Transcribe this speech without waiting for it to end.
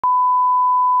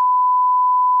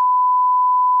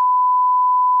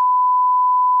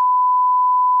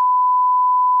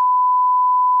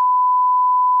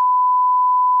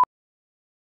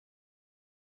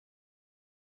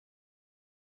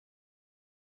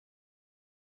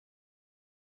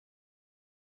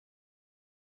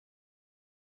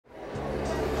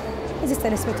Eżis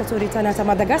tal-ispettaturi tagħna ta'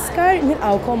 Madagaskar,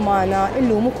 nilqawkom magħna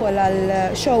llum ukoll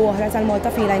għal show oħra tal-Malta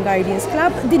Feline Guardians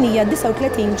Club. Din hija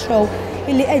 39 show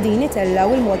illi qegħdin itellaw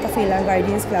il-Malta Feline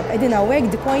Guardians Club. Qegħdin hawnhekk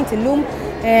di Point illum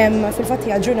fil-fatt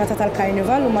hija ġurnata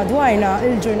tal-Karnival u madwarna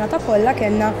il-ġurnata kollha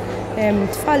kellna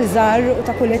tfal żgħar u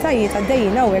ta' kull etajiet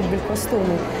għaddejjin hawnhekk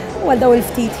bil-kostumi. U għal daw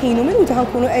il-ftit ħin u minuti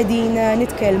ħankunu qegħdin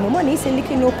nitkellmu ma' nies illi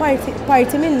kienu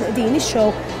parti minn din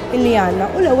ix-show illi għandna.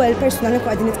 U l-ewwel persuna li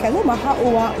qegħdin nitkellmu magħha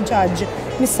huwa judge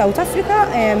mis-South Africa,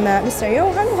 Mr.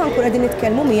 Johann, u ħankunu qegħdin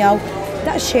nitkellmu miegħu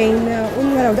daqsxejn u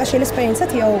naraw daqsxejn l-esperjenza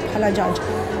tiegħu bħala judge.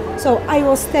 So I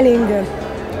was telling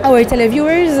our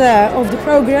televiewers of the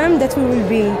program that we will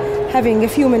be having a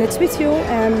few minutes with you.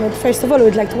 First of all,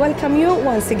 we'd like to welcome you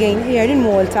once again here in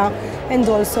Malta and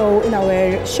also in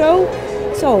our show.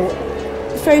 So,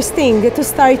 first thing to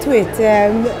start with,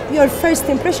 your first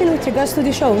impression with regards to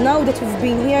the show, now that you've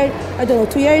been here, I don't know,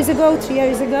 2 years ago, 3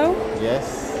 years ago?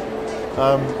 Yes.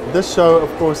 This show, of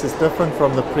course, is different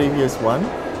from the previous one,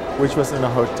 which was in a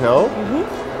hotel.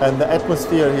 And the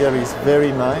atmosphere here is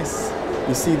very nice.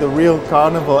 You see the real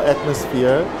carnival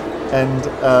atmosphere and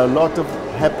a lot of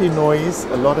happy noise,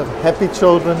 a lot of happy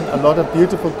children, a lot of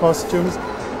beautiful costumes.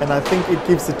 And I think it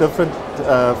gives a different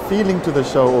feeling to the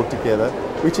show altogether,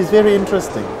 which is very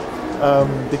interesting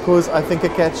because I think a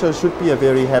cat show should be a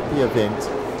very happy event,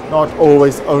 not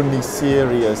always only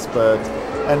serious.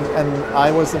 And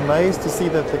I was amazed to see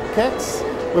that the cats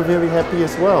were very happy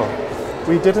as well.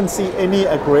 We didn't see any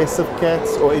aggressive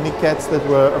cats or any cats that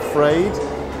were afraid.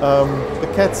 The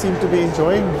cats seem to be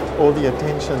enjoying all the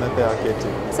attention that they are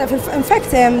getting. So in fact,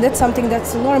 that's something that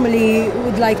normally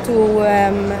would like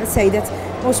to say that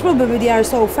most probably they are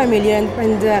so familiar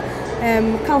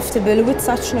and comfortable with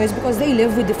such noise because they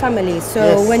live with the family. So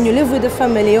yes. When you live with the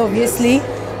family, obviously,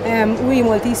 we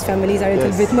Maltese families are a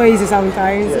little bit noisy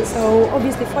sometimes. Yes. So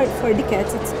obviously for the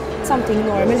cats, it's something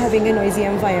normal having a noisy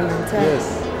environment. Yes.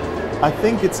 I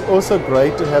think it's also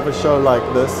great to have a show like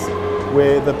this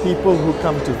where the people who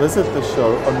come to visit the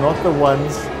show are not the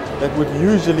ones that would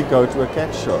usually go to a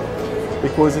cat show,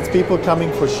 because it's people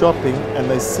coming for shopping and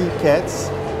they see cats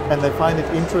and they find it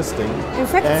interesting. In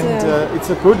fact, it's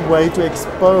a good way to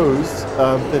expose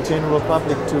the general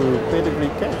public to pedigree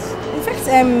cats. In fact,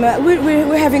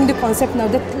 we're having the concept now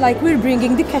that like we're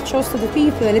bringing the cat shows to the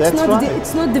people. It's That's right.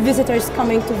 It's not the visitors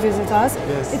coming to visit us.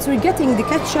 Yes. It's we're getting the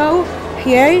cat show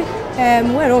here.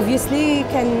 Where obviously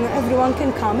everyone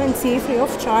can come and see free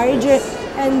of charge. Yes.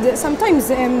 And sometimes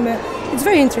it's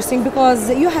very interesting because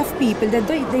you have people that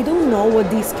they don't know what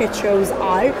these cat shows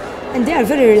are and they are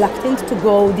very reluctant to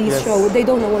go these Yes. shows. They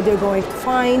don't know what they're going to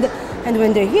find, and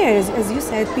when they're here, as you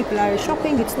said, people are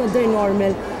shopping. It's not their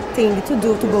normal thing to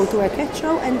do to go to a cat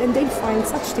show, and they find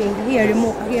such thing here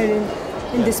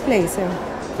in this place.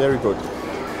 Very good.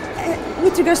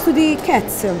 With regards to the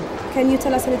cats, can you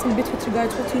tell us a little bit with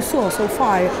regards to what you saw so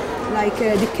far, like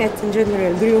the cat in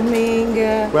general, grooming?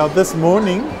 Well, this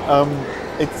morning,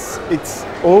 it's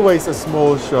always a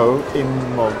small show in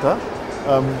Malta,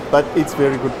 but it's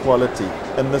very good quality,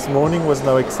 and this morning was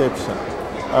no exception.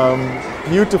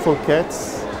 Beautiful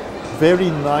cats, very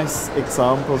nice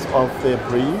examples of their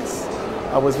breeds.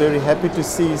 I was very happy to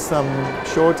see some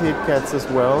short-haired cats as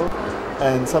well,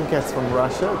 and some cats from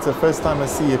Russia. It's the first time I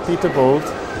see a Peterbilt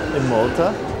in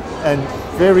Malta, and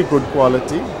very good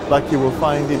quality, like you will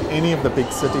find in any of the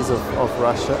big cities of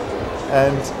Russia.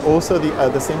 And also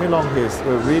the semi-long hairs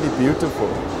were really beautiful.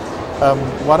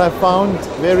 What I found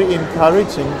very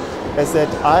encouraging is that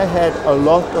I had a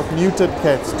lot of neutered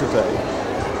cats today.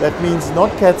 That means not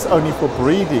cats only for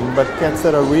breeding, but cats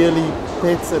that are really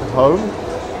pets at home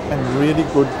and really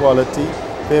good quality.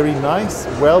 Very nice,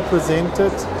 well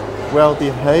presented, well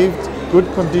behaved,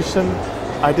 good condition.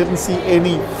 I didn't see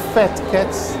any fat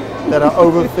cats that are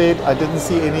overfed. I didn't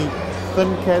see any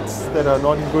thin cats that are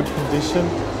not in good condition.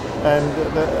 And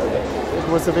it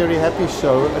was a very happy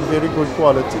show and very good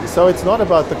quality. So it's not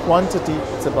about the quantity,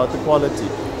 it's about the quality.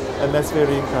 And that's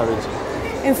very encouraging.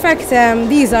 In fact,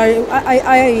 these are,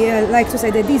 I like to say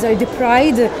that these are the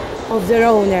pride of their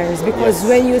owners, because Yes.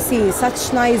 when you see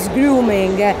such nice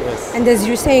grooming, Yes. and as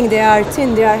you're saying, they are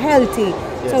thin, they are healthy,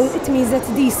 Yes. so it means that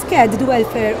these cats, the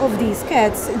welfare of these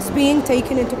cats, it's being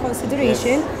taken into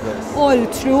consideration Yes. all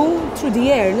through the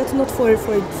year, not for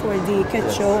the cat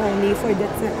Yes. show only, for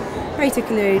that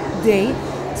particular day.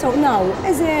 So now,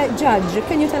 as a judge,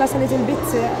 can you tell us a little bit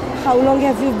how long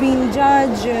have you been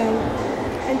judge?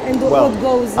 And Well, what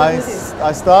goes with it?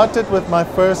 I started with my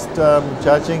first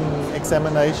judging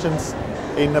examinations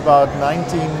in about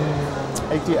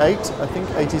 1988, I think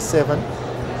 87,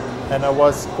 and I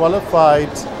was qualified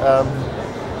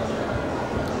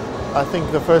I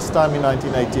think the first time in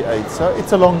 1988, so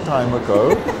it's a long time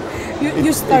ago.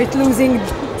 You start losing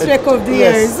track of the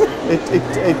years.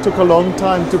 It took a long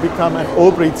time to become an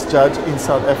all breeds judge in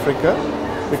South Africa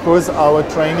because our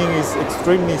training is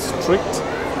extremely strict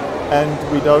and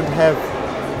we don't have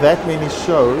that many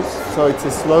shows, so it's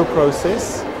a slow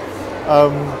process.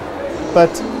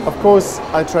 But of course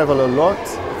I travel a lot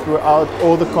throughout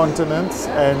all the continents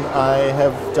and I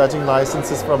have judging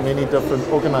licenses from many different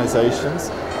organizations.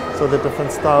 So the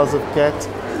different styles of cat,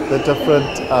 the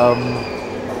different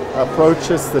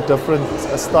approaches, the different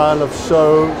style of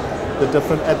show, the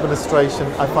different administration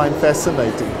I find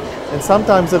fascinating. And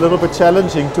sometimes a little bit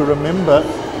challenging to remember,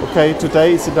 okay,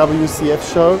 today is a WCF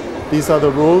show, these are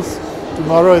the rules.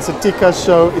 Tomorrow is a Tika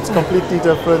show, it's completely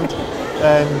different.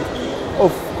 And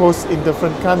of course in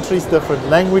different countries, different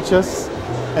languages,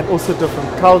 and also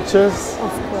different cultures.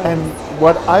 And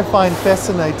what I find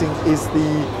fascinating is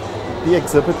the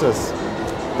exhibitors,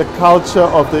 the culture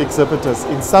of the exhibitors.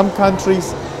 In some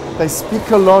countries, they speak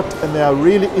a lot and they are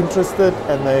really interested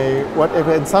and they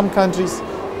whatever. In some countries,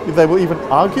 they will even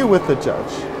argue with the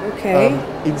judge. Okay.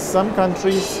 In some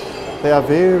countries, they are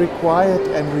very quiet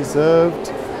and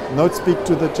reserved, not speak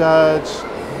to the judge,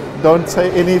 don't say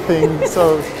anything.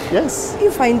 So yes, you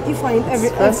find every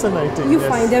fascinating. You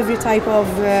find every type of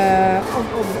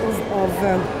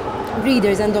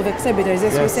readers and of exhibitors,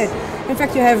 as you said. In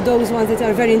fact, you have those ones that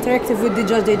are very interactive with the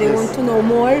judge. They want to know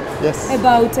more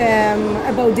about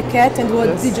the cat and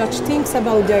what the judge thinks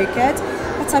about their cat.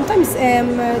 But sometimes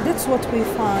that's what we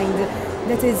find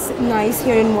that is nice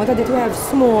here in Malta, that we have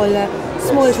small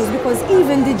shows, because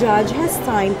even the judge has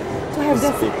time to have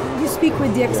you speak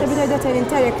with the exhibitor, that are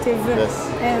interactive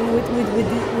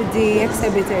with the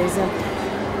exhibitors.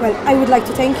 Well, I would like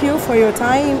to thank you for your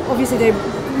time. Obviously, they're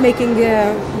making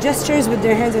gestures with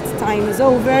their hands that time is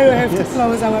over. We have to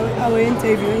close our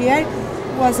interview here.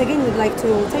 Once again, we'd like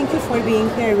to thank you for being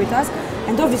here with us.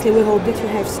 And obviously, we hope that you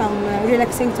have some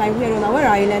relaxing time here on our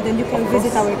island and you can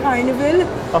visit our carnival.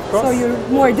 Of course. So you're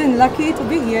more than lucky to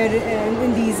be here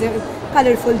in these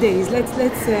colorful days. Let's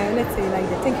say like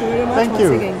that. Thank you very much once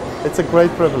again. It's a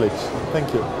great privilege.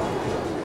 Thank you.